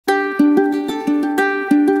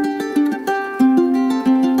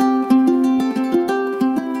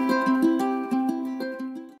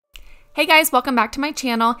Hey guys, welcome back to my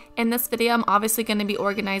channel. In this video, I'm obviously going to be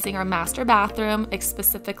organizing our master bathroom,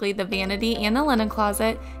 specifically the vanity and the linen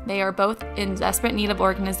closet. They are both in desperate need of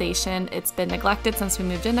organization. It's been neglected since we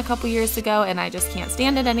moved in a couple years ago and I just can't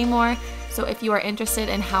stand it anymore. So if you are interested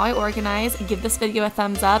in how I organize, give this video a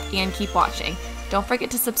thumbs up and keep watching. Don't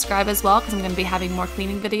forget to subscribe as well because I'm going to be having more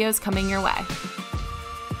cleaning videos coming your way.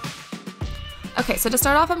 Okay, so to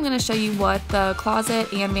start off, I'm going to show you what the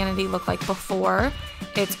closet and vanity look like before.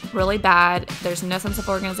 It's really bad. There's no sense of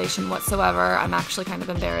organization whatsoever. I'm actually kind of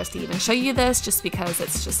embarrassed to even show you this just because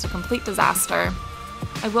it's just a complete disaster.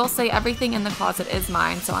 I will say everything in the closet is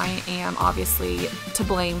mine, so I am obviously to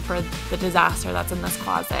blame for the disaster that's in this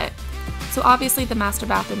closet. So obviously the master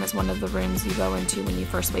bathroom is one of the rooms you go into when you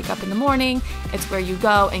first wake up in the morning. It's where you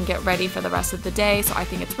go and get ready for the rest of the day, so I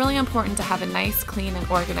think it's really important to have a nice, clean, and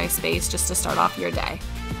organized space just to start off your day.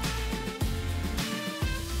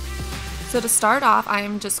 So to start off, I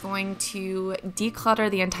am just going to declutter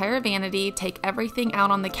the entire vanity, take everything out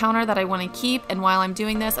on the counter that I want to keep, and while I'm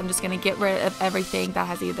doing this, I'm just going to get rid of everything that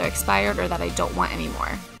has either expired or that I don't want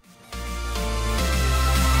anymore.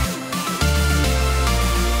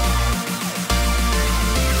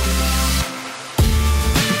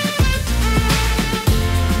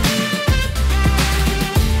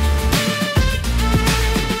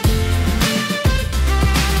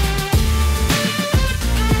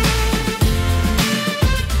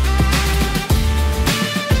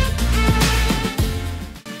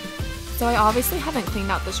 So I obviously haven't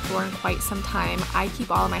cleaned out this drawer in quite some time. I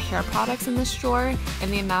keep all of my hair products in this drawer,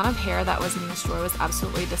 and the amount of hair that was in this drawer was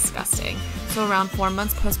absolutely disgusting. So around 4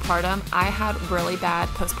 months postpartum, I had really bad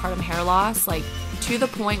postpartum hair loss, like to the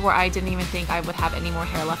point where I didn't even think I would have any more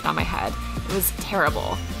hair left on my head. It was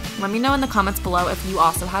terrible. Let me know in the comments below if you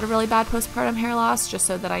also had a really bad postpartum hair loss, just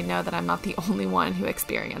so that I know that I'm not the only one who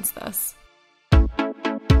experienced this.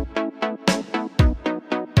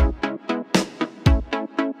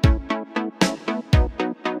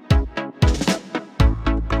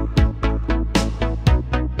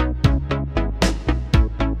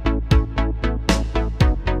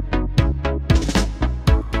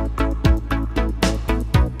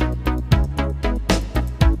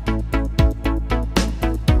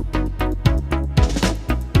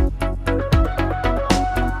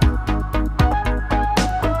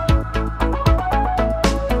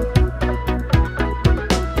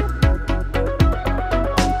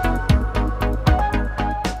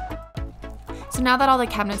 So now that all the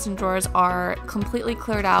cabinets and drawers are completely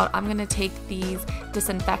cleared out, I'm going to take these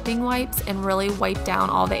disinfecting wipes and really wipe down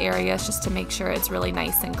all the areas just to make sure it's really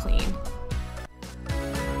nice and clean.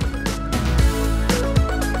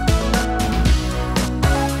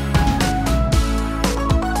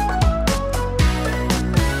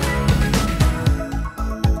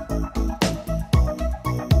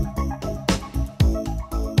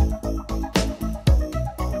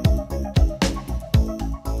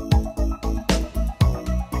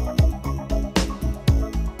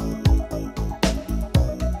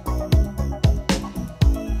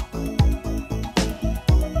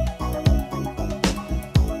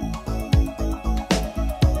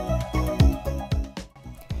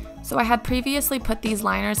 So I had previously put these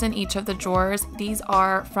liners in each of the drawers. These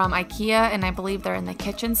are from IKEA and I believe they're in the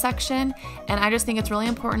kitchen section. And I just think it's really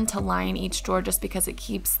important to line each drawer just because it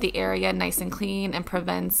keeps the area nice and clean and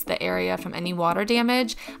prevents the area from any water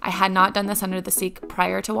damage. I had not done this under the sink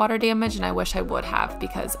prior to water damage and I wish I would have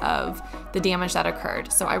because of the damage that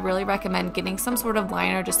occurred. So I really recommend getting some sort of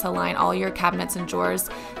liner just to line all your cabinets and drawers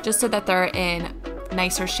just so that they're in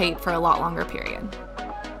nicer shape for a lot longer period.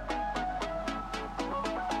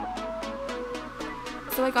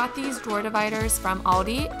 So I got these drawer dividers from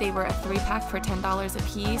Aldi. They were a 3-pack for $10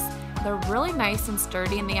 a piece. They're really nice and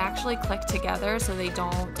sturdy and they actually click together so they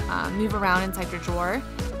don't move around inside your drawer.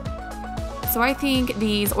 So I think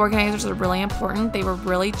these organizers are really important. They were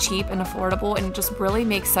really cheap and affordable and it just really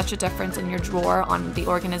makes such a difference in your drawer on the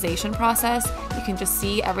organization process. You can just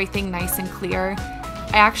see everything nice and clear.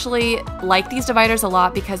 I actually like these dividers a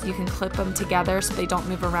lot because you can clip them together so they don't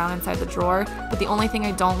move around inside the drawer, but the only thing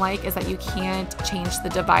I don't like is that you can't change the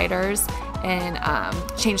dividers and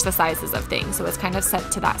change the sizes of things. So it's kind of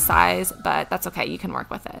set to that size, but that's okay, you can work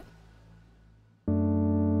with it.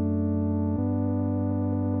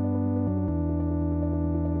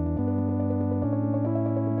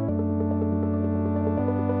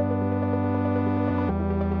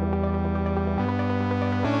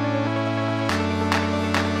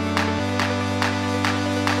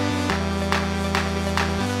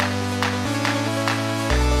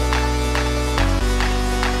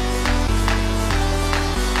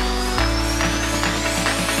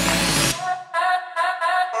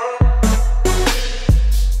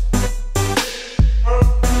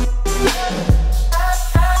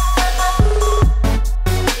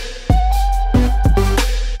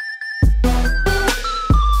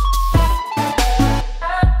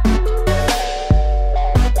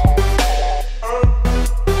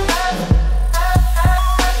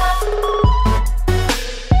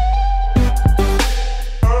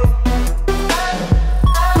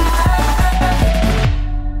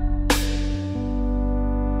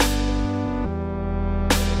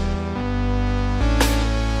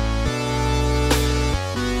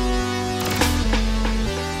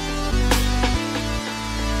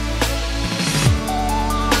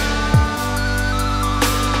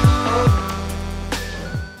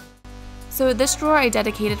 So this drawer I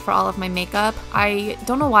dedicated for all of my makeup. I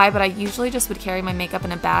don't know why, but I usually just would carry my makeup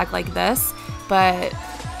in a bag like this, but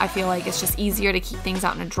I feel like it's just easier to keep things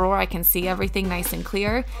out in a drawer. I can see everything nice and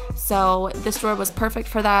clear. So this drawer was perfect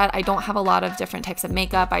for that. I don't have a lot of different types of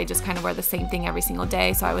makeup. I just kind of wear the same thing every single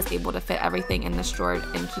day, so I was able to fit everything in this drawer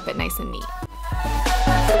and keep it nice and neat.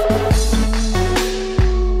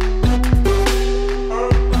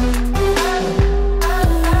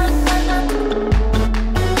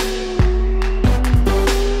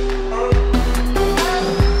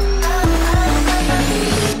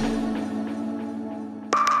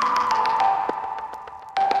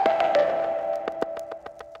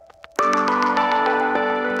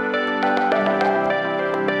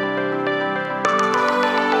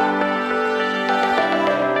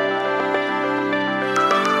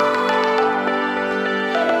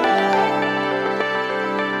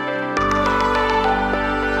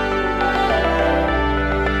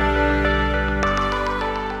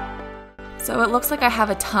 So it looks like I have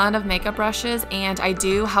a ton of makeup brushes, and I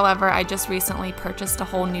do. However, I just recently purchased a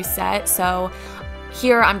whole new set, so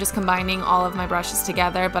here I'm just combining all of my brushes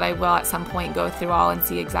together, but I will at some point go through all and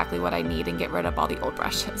see exactly what I need and get rid of all the old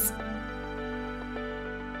brushes.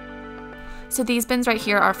 So these bins right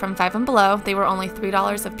here are from Five and Below. They were only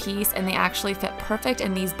 $3 a piece, and they actually fit perfect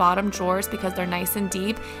in these bottom drawers because they're nice and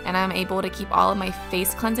deep, and I'm able to keep all of my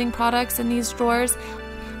face cleansing products in these drawers.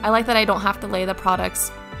 I like that I don't have to lay the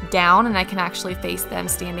products down, and I can actually face them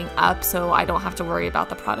standing up, so I don't have to worry about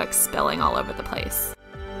the products spilling all over the place.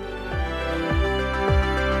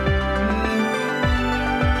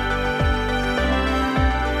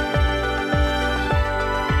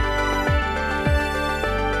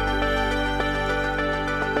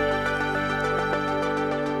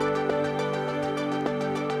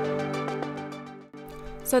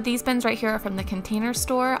 So these bins right here are from the Container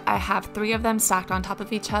Store. I have 3 of them stacked on top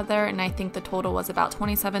of each other, and I think the total was about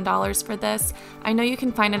 $27 for this. I know you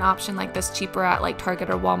can find an option like this cheaper at like Target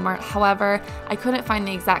or Walmart. However, I couldn't find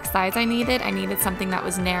the exact size I needed. I needed something that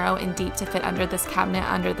was narrow and deep to fit under this cabinet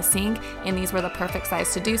under the sink, and these were the perfect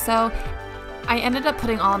size to do so. I ended up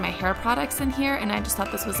putting all of my hair products in here, and I just thought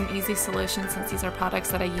this was an easy solution since these are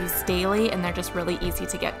products that I use daily and they're just really easy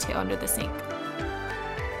to get to under the sink.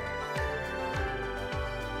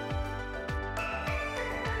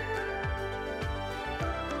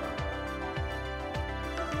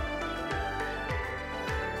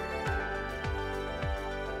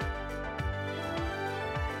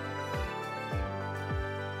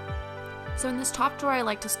 So in this top drawer, I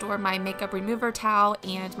like to store my makeup remover towel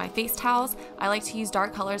and my face towels. I like to use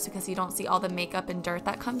dark colors because you don't see all the makeup and dirt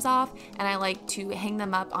that comes off, and I like to hang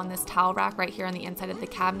them up on this towel rack right here on the inside of the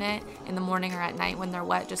cabinet in the morning or at night when they're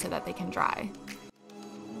wet, just so that they can dry.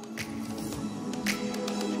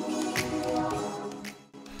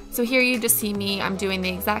 So here you just see me, I'm doing the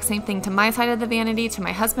exact same thing to my side of the vanity, to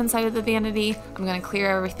my husband's side of the vanity. I'm gonna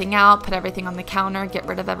clear everything out, put everything on the counter, get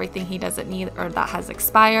rid of everything he doesn't need or that has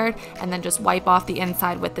expired, and then just wipe off the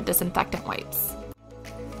inside with the disinfectant wipes.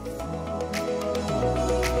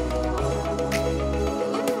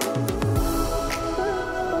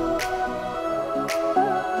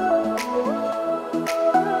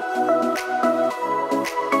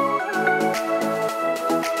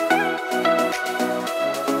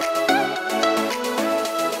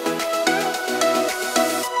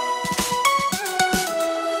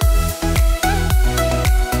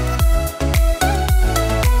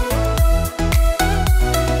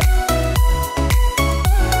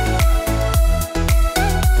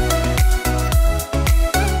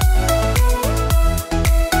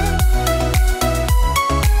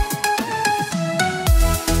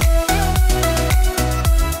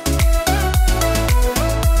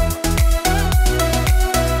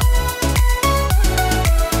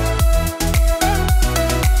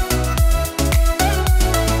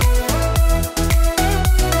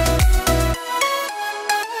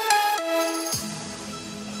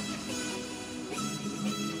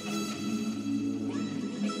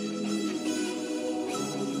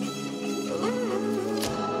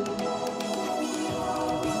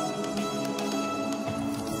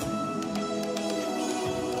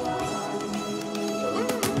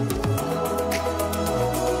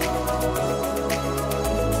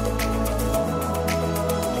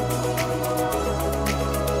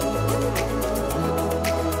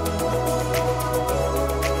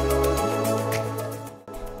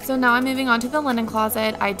 So now I'm moving on to the linen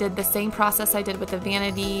closet. I did the same process I did with the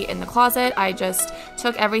vanity in the closet. I just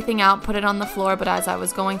took everything out, put it on the floor, but as I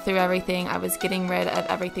was going through everything, I was getting rid of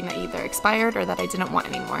everything that either expired or that I didn't want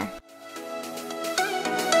anymore.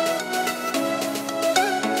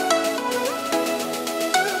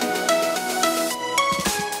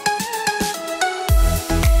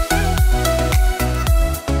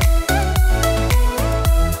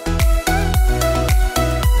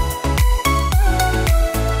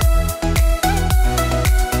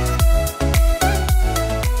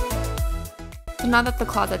 now that the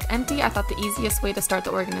closet's empty, I thought the easiest way to start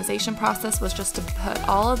the organization process was just to put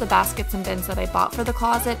all of the baskets and bins that I bought for the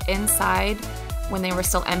closet inside when they were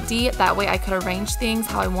still empty. That way I could arrange things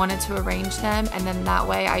how I wanted to arrange them, and then that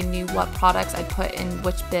way I knew what products I'd put in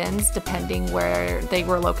which bins depending where they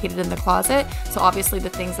were located in the closet. So obviously the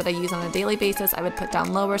things that I use on a daily basis I would put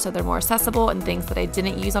down lower so they're more accessible, and things that I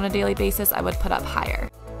didn't use on a daily basis I would put up higher.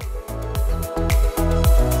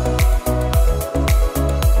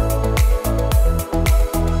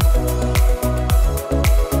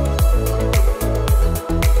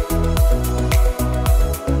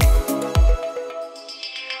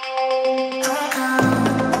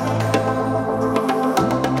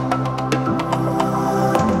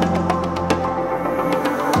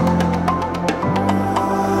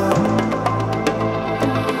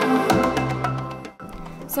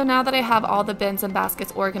 So now that I have all the bins and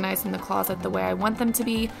baskets organized in the closet the way I want them to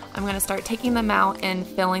be, I'm going to start taking them out and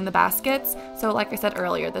filling the baskets. So like I said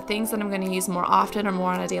earlier, the things that I'm going to use more often or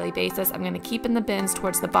more on a daily basis, I'm going to keep in the bins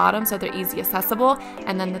towards the bottom so they're easy accessible.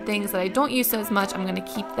 And then the things that I don't use as much, I'm going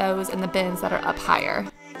to keep those in the bins that are up higher.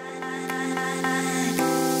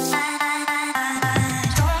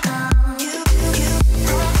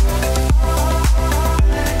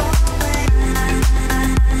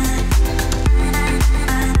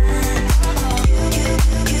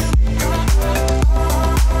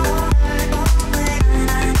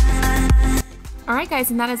 Alright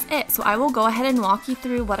guys, and that is it. So I will go ahead and walk you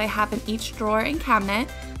through what I have in each drawer and cabinet.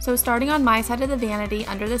 So starting on my side of the vanity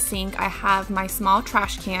under the sink, I have my small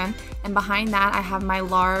trash can, and behind that I have my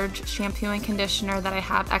large shampoo and conditioner that I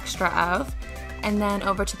have extra of. And then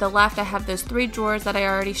over to the left I have those 3 drawers that I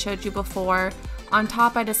already showed you before. On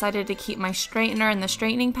top I decided to keep my straightener and the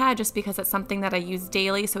straightening pad just because it's something that I use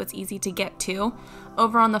daily, so it's easy to get to.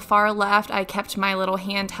 Over on the far left I kept my little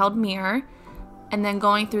handheld mirror. And then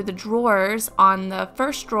going through the drawers, on the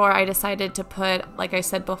first drawer I decided to put, like I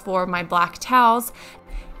said before, my black towels.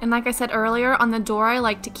 And like I said earlier, on the door I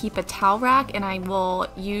like to keep a towel rack, and I will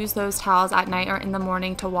use those towels at night or in the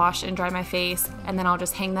morning to wash and dry my face, and then I'll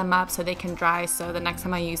just hang them up so they can dry, so the next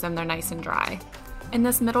time I use them they're nice and dry. In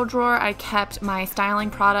this middle drawer I kept my styling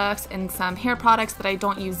products and some hair products that I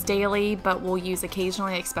don't use daily but will use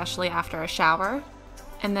occasionally, especially after a shower.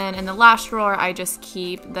 And then in the last drawer, I just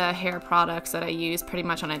keep the hair products that I use pretty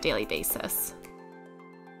much on a daily basis.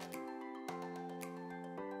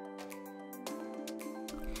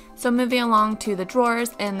 So moving along to the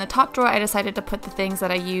drawers, in the top drawer I decided to put the things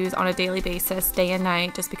that I use on a daily basis, day and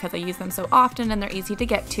night, just because I use them so often and they're easy to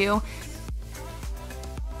get to.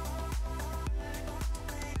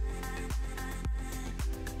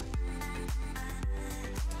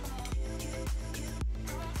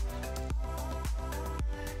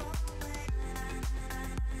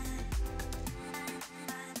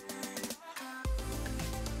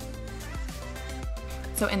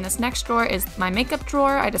 So in this next drawer is my makeup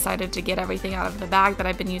drawer. I decided to get everything out of the bag that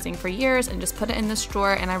I've been using for years and just put it in this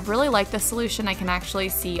drawer, and I really like this solution. I can actually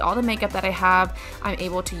see all the makeup that I have. I'm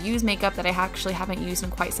able to use makeup that I actually haven't used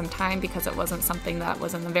in quite some time because it wasn't something that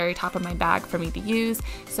was in the very top of my bag for me to use.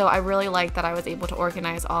 So I really like that I was able to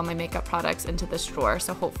organize all my makeup products into this drawer.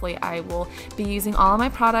 So hopefully I will be using all of my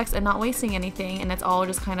products and not wasting anything, and it's all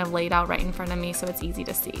just kind of laid out right in front of me so it's easy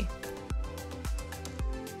to see.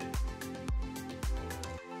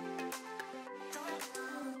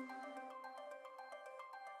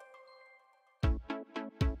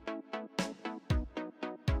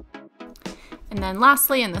 And then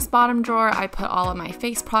lastly, in this bottom drawer, I put all of my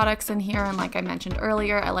face products in here, and like I mentioned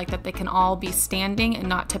earlier, I like that they can all be standing and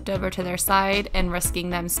not tipped over to their side and risking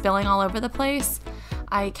them spilling all over the place.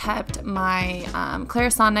 I kept my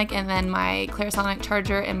Clarisonic and then my Clarisonic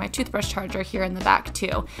charger and my toothbrush charger here in the back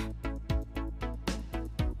too.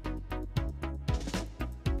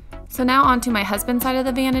 So now onto my husband's side of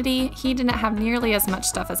the vanity. He didn't have nearly as much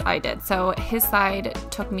stuff as I did, so his side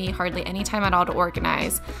took me hardly any time at all to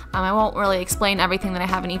organize. I won't really explain everything that I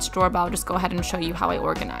have in each drawer, but I'll just go ahead and show you how I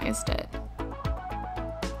organized it.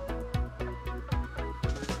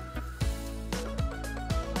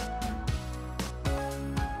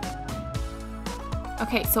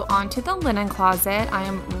 Okay, so on to the linen closet. I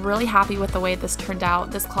am really happy with the way this turned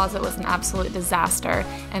out. This closet was an absolute disaster,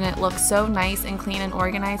 and it looks so nice and clean and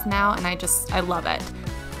organized now, and I love it.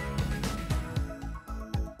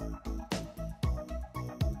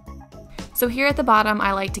 So here at the bottom,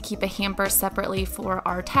 I like to keep a hamper separately for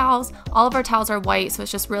our towels. All of our towels are white, so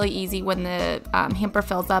it's just really easy when the hamper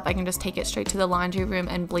fills up. I can just take it straight to the laundry room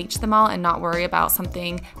and bleach them all and not worry about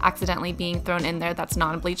something accidentally being thrown in there that's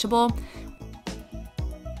non-bleachable.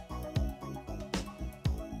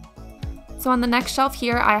 So on the next shelf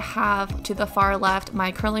here, I have to the far left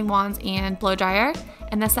my curling wands and blow dryer.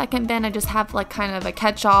 In the second bin, I just have like kind of a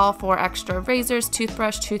catch-all for extra razors,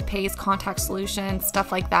 toothbrush, toothpaste, contact solutions,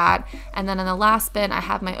 stuff like that. And then in the last bin, I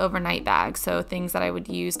have my overnight bag, so things that I would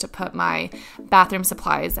use to put my bathroom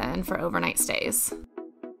supplies in for overnight stays.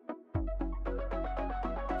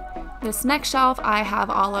 This next shelf, I have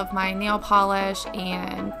all of my nail polish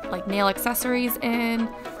and like nail accessories in.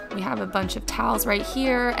 We have a bunch of towels right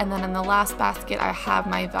here, and then in the last basket, I have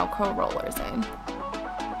my Velcro rollers in.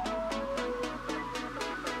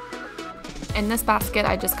 In this basket,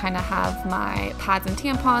 I just kind of have my pads and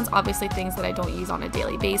tampons, obviously things that I don't use on a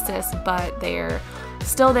daily basis, but they're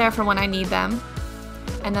still there for when I need them.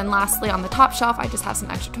 And then lastly, on the top shelf, I just have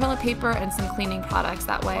some extra toilet paper and some cleaning products.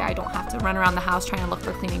 That way I don't have to run around the house trying to look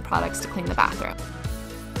for cleaning products to clean the bathroom.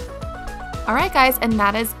 Alright guys, and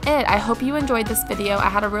that is it. I hope you enjoyed this video. I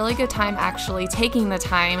had a really good time actually taking the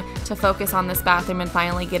time to focus on this bathroom and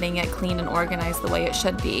finally getting it clean and organized the way it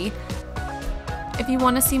should be. If you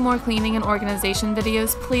want to see more cleaning and organization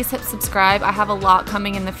videos, please hit subscribe. I have a lot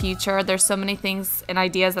coming in the future. There's so many things and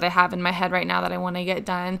ideas that I have in my head right now that I want to get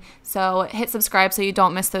done. So hit subscribe so you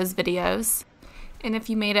don't miss those videos. And if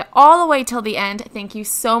you made it all the way till the end, thank you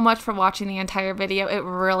so much for watching the entire video. It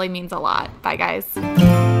really means a lot. Bye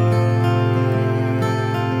guys.